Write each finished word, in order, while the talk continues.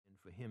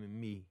him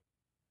and me.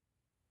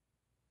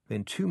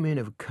 Then two men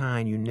of a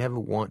kind you never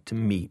want to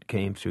meet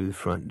came through the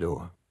front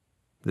door.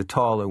 The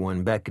taller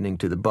one beckoning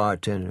to the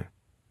bartender,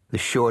 the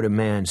shorter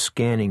man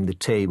scanning the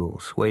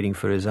tables, waiting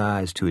for his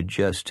eyes to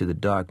adjust to the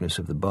darkness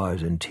of the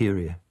bar's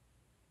interior.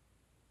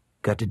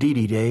 "Got the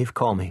DD, Dave?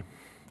 Call me,"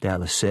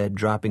 Dallas said,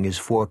 dropping his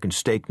fork and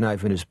steak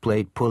knife in his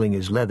plate, pulling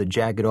his leather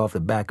jacket off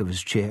the back of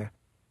his chair.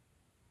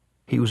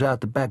 He was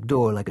out the back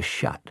door like a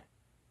shot.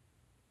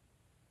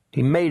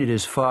 He made it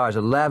as far as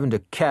a lavender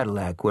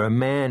Cadillac where a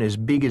man as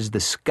big as the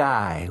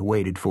sky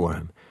waited for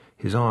him,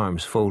 his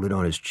arms folded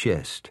on his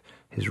chest,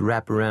 his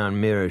wraparound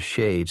mirror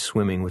shade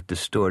swimming with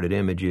distorted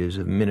images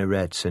of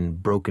minarets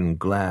and broken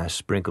glass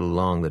sprinkled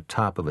along the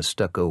top of a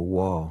stucco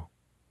wall.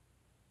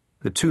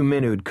 The two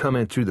men who had come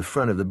in through the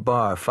front of the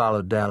bar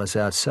followed Dallas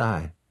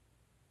outside.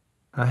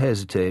 I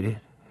hesitated,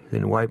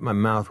 then wiped my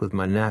mouth with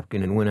my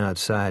napkin and went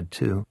outside,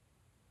 too.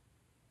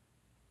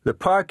 The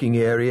parking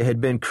area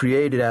had been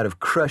created out of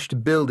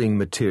crushed building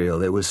material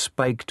that was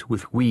spiked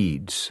with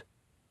weeds.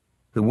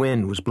 The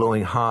wind was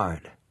blowing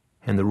hard,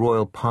 and the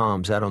royal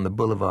palms out on the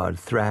boulevard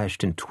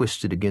thrashed and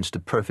twisted against a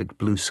perfect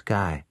blue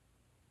sky.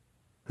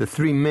 The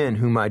three men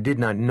whom I did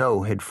not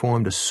know had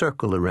formed a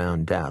circle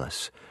around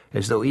Dallas,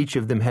 as though each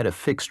of them had a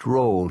fixed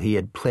role he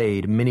had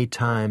played many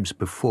times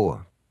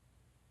before.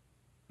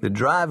 The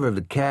driver of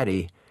the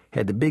caddy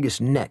had the biggest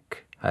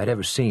neck I'd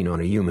ever seen on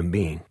a human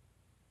being.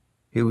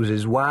 It was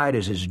as wide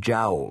as his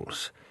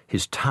jowls,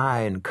 his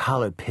tie and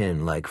collar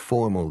pin like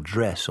formal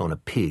dress on a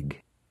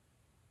pig.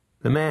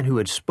 The man who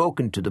had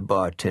spoken to the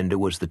bartender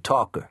was the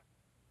talker.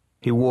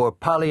 He wore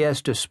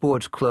polyester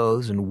sports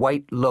clothes and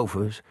white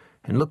loafers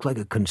and looked like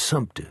a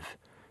consumptive,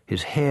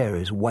 his hair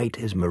as white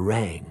as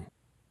meringue,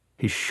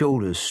 his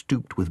shoulders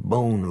stooped with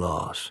bone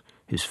loss,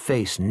 his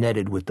face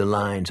netted with the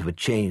lines of a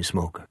chain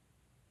smoker.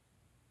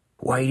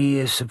 "Whitey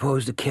is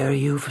supposed to carry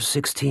you for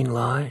 16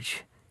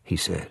 large," he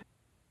said.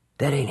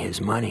 "That ain't his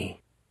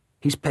money.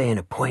 He's paying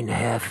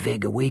 1.5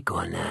 vig a week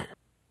on that.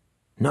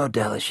 No,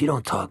 Dallas, you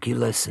don't talk, you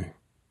listen.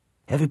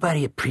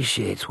 Everybody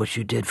appreciates what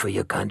you did for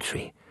your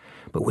country,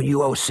 but when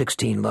you owe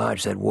 16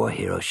 large, that war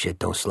hero shit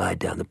don't slide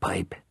down the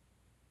pipe."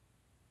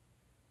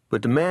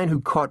 But the man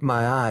who caught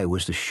my eye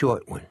was the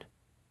short one.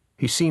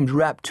 He seemed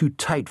wrapped too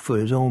tight for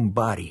his own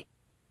body.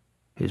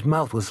 His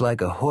mouth was like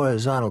a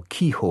horizontal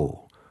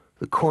keyhole,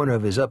 the corner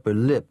of his upper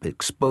lip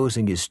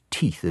exposing his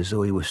teeth as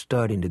though he were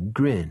starting to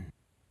grin.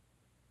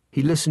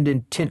 He listened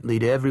intently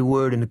to every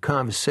word in the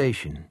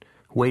conversation,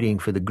 waiting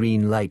for the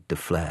green light to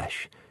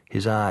flash,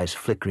 his eyes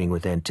flickering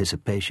with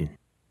anticipation.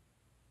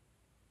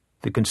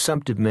 The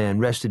consumptive man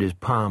rested his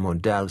palm on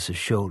Dallas's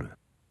shoulder.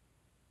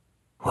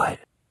 "What?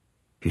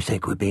 You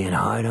think we're being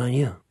hard on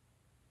you?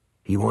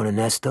 You want a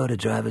Nesto to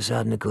drive us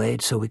out in the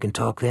glade so we can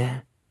talk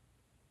there?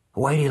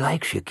 Whitey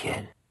likes you,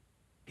 kid.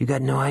 You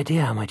got no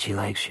idea how much he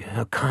likes you,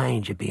 how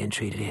kind you're being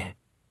treated here."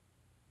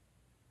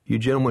 "You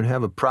gentlemen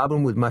have a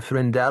problem with my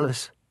friend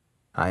Dallas?"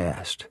 I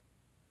asked.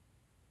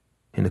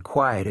 In the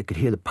quiet, I could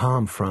hear the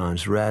palm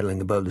fronds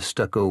rattling above the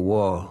stucco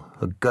wall,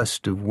 a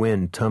gust of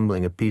wind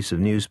tumbling a piece of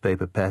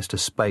newspaper past a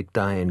spiked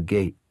iron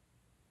gate.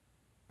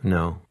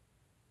 "No,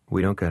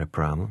 we don't got a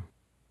problem,"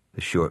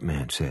 the short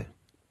man said,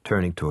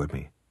 turning toward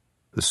me,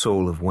 the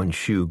sole of one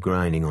shoe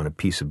grinding on a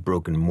piece of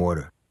broken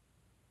mortar.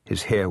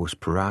 His hair was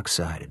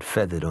peroxided,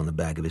 feathered on the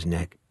back of his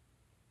neck.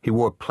 He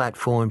wore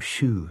platform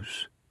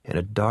shoes and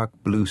a dark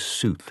blue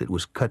suit that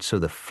was cut so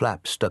the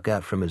flap stuck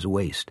out from his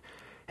waist,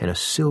 and a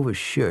silver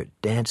shirt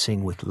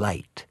dancing with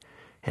light,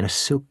 and a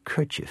silk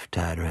kerchief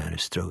tied around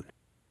his throat.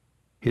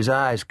 His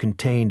eyes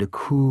contained a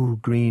cool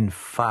green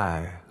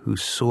fire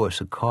whose source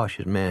a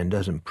cautious man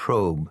doesn't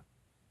probe.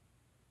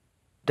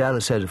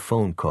 "Dallas has a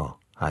phone call,"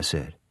 I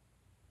said.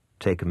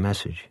 "Take a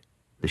message,"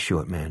 the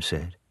short man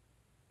said.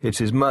 "It's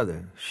his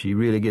mother. She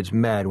really gets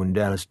mad when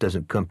Dallas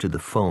doesn't come to the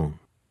phone."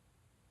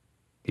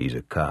 "He's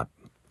a cop,"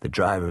 the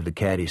driver of the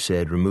caddy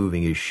said,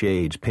 removing his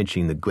shades,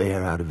 pinching the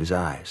glare out of his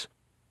eyes.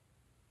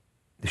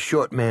 The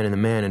short man and the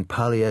man in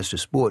polyester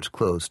sports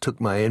clothes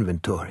took my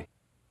inventory.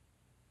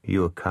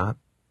 "You a cop?"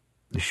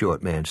 the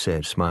short man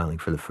said, smiling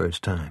for the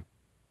first time.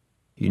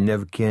 "You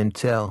never can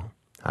tell,"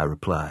 I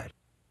replied.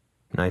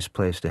 "Nice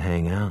place to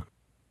hang out,"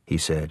 he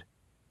said.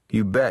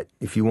 "You bet.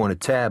 If you want a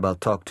tab, I'll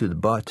talk to the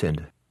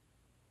bartender."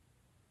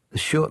 The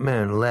short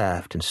man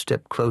laughed and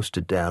stepped close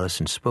to Dallas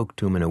and spoke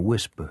to him in a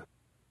whisper,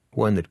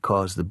 one that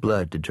caused the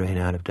blood to drain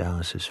out of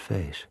Dallas's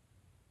face.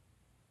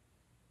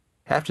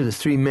 After the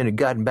three men had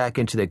gotten back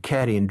into their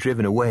caddy and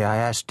driven away, I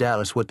asked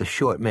Dallas what the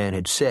short man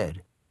had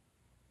said.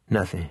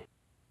 "Nothing.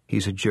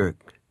 He's a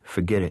jerk.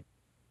 Forget it."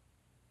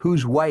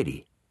 "Who's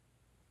Whitey?"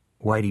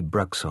 "Whitey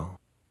Bruxall.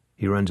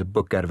 He runs a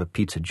book out of a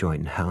pizza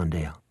joint in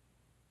Hallandale."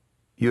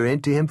 "You're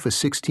into him for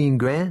 16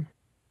 grand?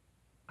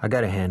 "I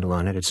got a handle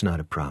on it. It's not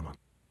a problem."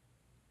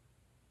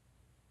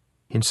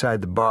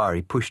 Inside the bar,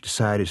 he pushed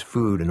aside his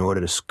food and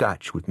ordered a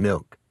scotch with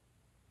milk.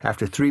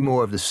 After 3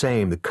 more of the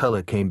same, the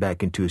color came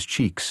back into his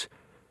cheeks.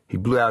 He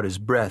blew out his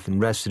breath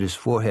and rested his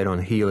forehead on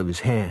the heel of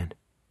his hand.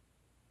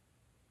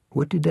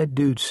 "What did that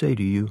dude say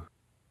to you?"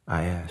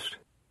 I asked.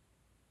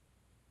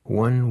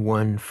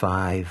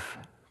 115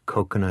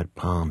 Coconut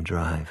Palm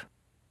Drive.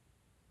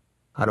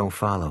 I don't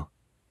follow.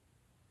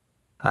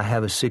 I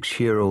have a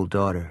 6-year-old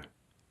daughter.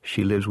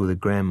 She lives with her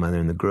grandmother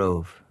in the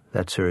Grove.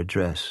 That's her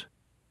address.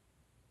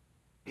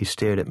 He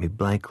stared at me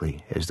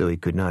blankly, as though he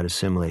could not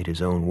assimilate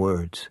his own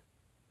words.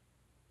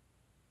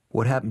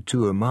 What happened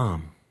to her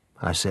mom?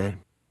 I said.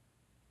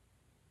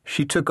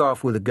 She took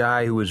off with a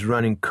guy who was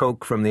running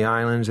coke from the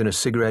islands in a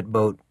cigarette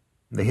boat.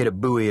 They hit a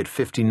buoy at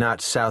 50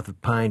 knots south of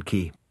Pine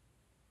Key.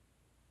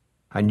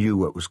 I knew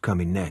what was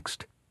coming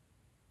next.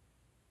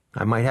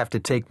 I might have to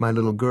take my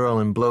little girl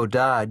and blow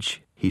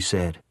Dodge, he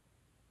said.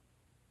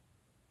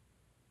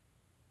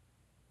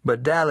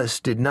 But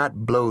Dallas did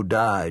not blow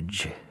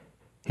Dodge.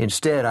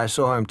 Instead, I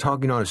saw him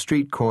talking on a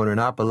street corner in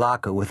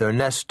Apalaca with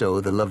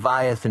Ernesto, the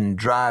Leviathan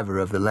driver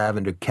of the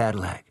lavender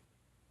Cadillac.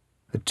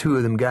 The two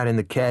of them got in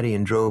the caddy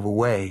and drove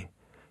away,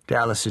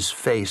 Dallas's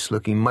face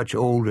looking much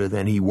older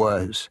than he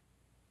was.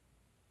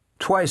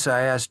 Twice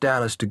I asked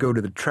Dallas to go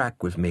to the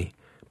track with me,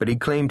 but he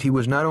claimed he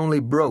was not only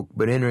broke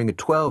but entering a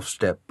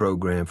 12-step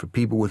program for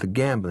people with a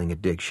gambling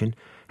addiction,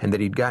 and that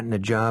he'd gotten a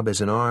job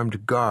as an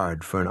armed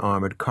guard for an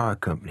armored car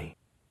company.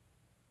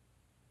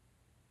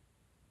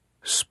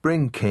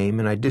 Spring came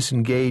and I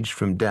disengaged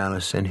from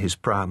Dallas and his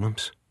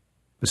problems.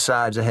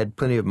 Besides, I had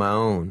plenty of my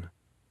own.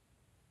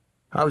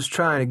 I was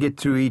trying to get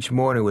through each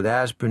morning with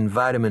aspirin,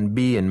 vitamin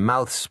B, and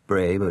mouth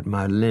spray, but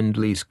my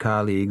Lend-Lease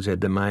colleagues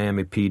at the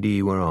Miami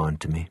PD were on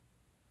to me.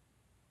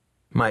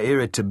 My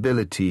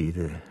irritability,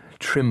 the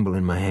tremble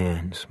in my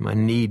hands, my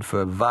need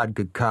for a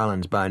vodka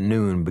Collins by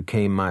noon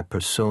became my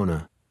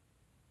persona.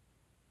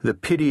 The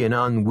pity and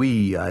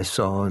ennui I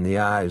saw in the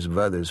eyes of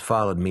others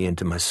followed me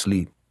into my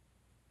sleep.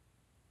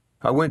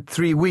 I went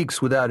 3 weeks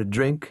without a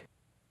drink.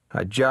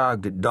 I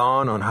jogged at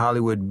dawn on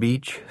Hollywood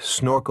Beach,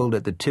 snorkeled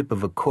at the tip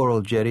of a coral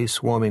jetty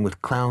swarming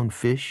with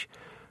clownfish,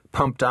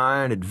 pumped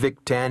iron at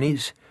Vic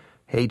Tanny's,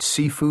 ate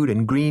seafood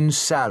and green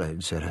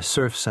salads at a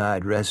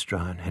surfside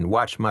restaurant, and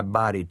watched my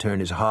body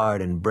turn as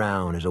hard and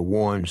brown as a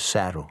worn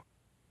saddle.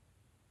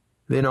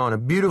 Then on a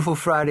beautiful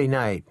Friday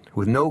night,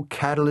 with no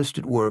catalyst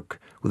at work,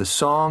 with a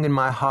song in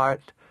my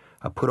heart,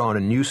 I put on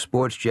a new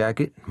sports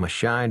jacket, my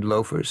shined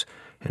loafers,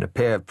 and a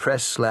pair of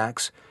pressed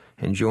slacks,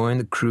 and joined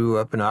the crew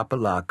up in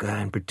Apalaca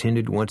and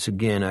pretended once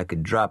again I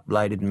could drop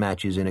lighted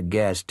matches in a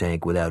gas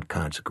tank without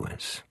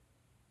consequence.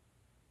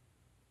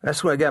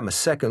 That's where I got my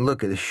second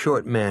look at the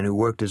short man who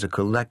worked as a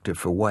collector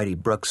for Whitey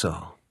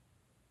Bruxall.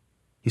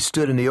 He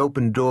stood in the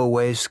open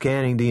doorway,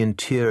 scanning the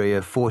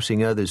interior,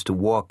 forcing others to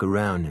walk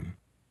around him.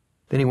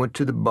 Then he went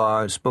to the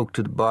bar and spoke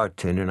to the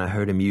bartender, and I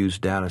heard him use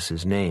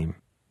Dallas's name.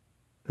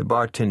 The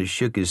bartender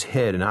shook his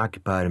head and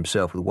occupied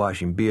himself with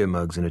washing beer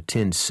mugs in a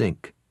tin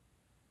sink.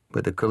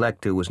 But the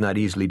collector was not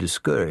easily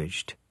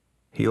discouraged.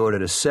 He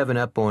ordered a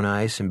 7-Up on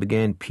ice and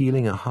began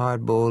peeling a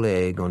hard-boiled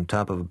egg on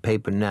top of a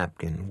paper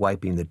napkin,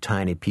 wiping the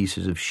tiny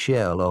pieces of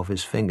shell off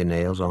his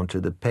fingernails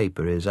onto the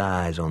paper, his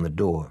eyes on the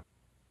door.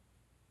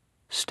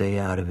 "Stay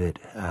out of it,"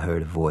 I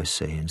heard a voice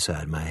say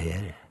inside my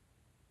head.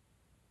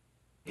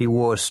 He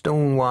wore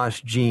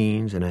stonewashed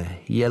jeans and a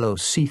yellow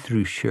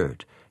see-through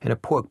shirt and a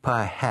pork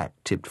pie hat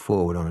tipped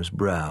forward on his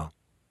brow.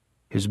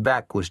 His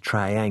back was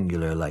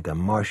triangular like a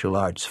martial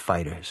arts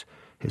fighter's,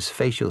 his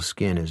facial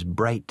skin as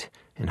bright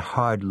and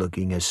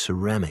hard-looking as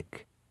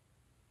ceramic.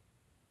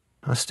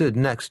 I stood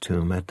next to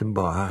him at the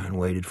bar and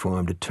waited for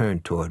him to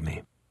turn toward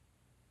me.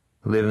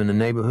 "Live in the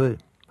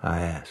neighborhood?" I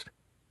asked.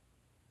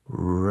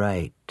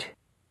 "Right,"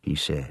 he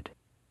said.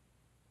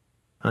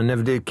 "I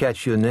never did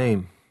catch your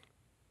name."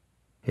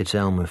 "It's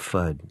Elmer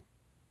Fudd.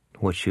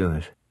 What's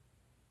yours?"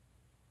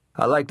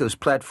 "I like those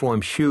platform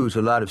shoes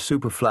a lot of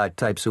Superfly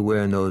types are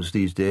wearing those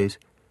these days.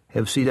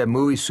 Ever see that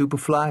movie,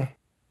 Superfly?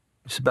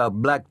 It's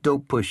about black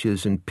dope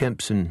pushers and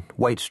pimps and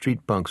white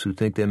street punks who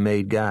think they're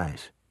made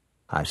guys,"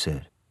 I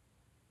said.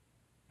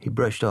 He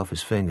brushed off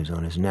his fingers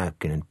on his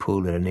napkin and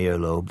pulled at an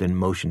earlobe, then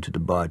motioned to the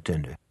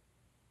bartender.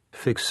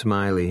 "Fix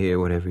Smiley here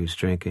whatever he's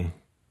drinking."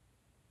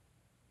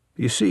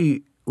 "You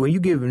see, when you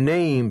give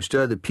names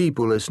to other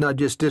people, it's not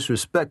just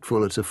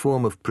disrespectful, it's a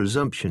form of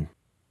presumption."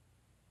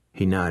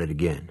 He nodded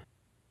again.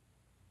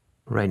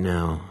 "Right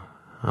now,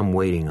 I'm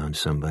waiting on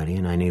somebody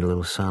and I need a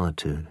little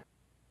solitude.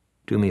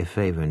 Do me a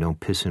favor and don't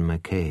piss in my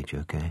cage,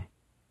 okay?"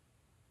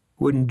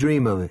 "Wouldn't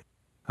dream of it,"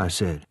 I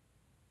said.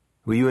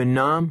 "Were you in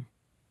Nam?"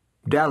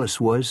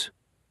 "Dallas was.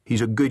 He's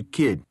a good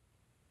kid."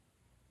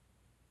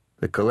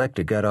 The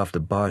collector got off the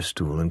bar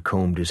stool and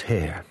combed his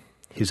hair,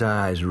 his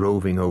eyes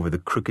roving over the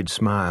crooked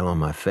smile on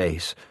my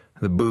face,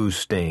 the booze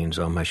stains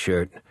on my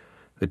shirt,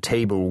 the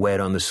table wet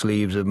on the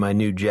sleeves of my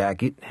new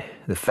jacket,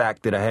 the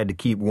fact that I had to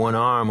keep one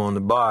arm on the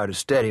bar to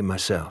steady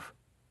myself.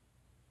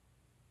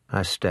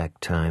 "I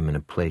stacked time in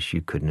a place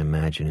you couldn't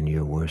imagine in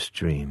your worst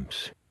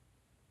dreams."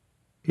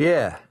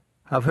 "Yeah,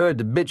 I've heard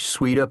the bitch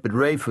suite up at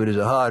Rayford is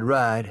a hard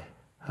ride,"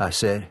 I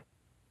said.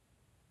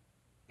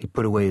 He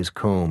put away his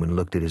comb and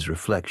looked at his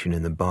reflection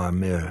in the bar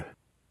mirror.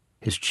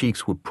 His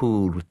cheeks were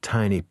pooled with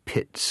tiny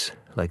pits,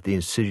 like the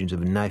incisions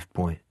of a knife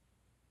point.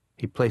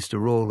 He placed a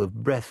roll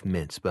of breath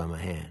mints by my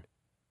hand.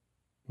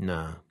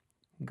 "Nah,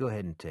 go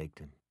ahead and take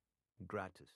them." Gratis.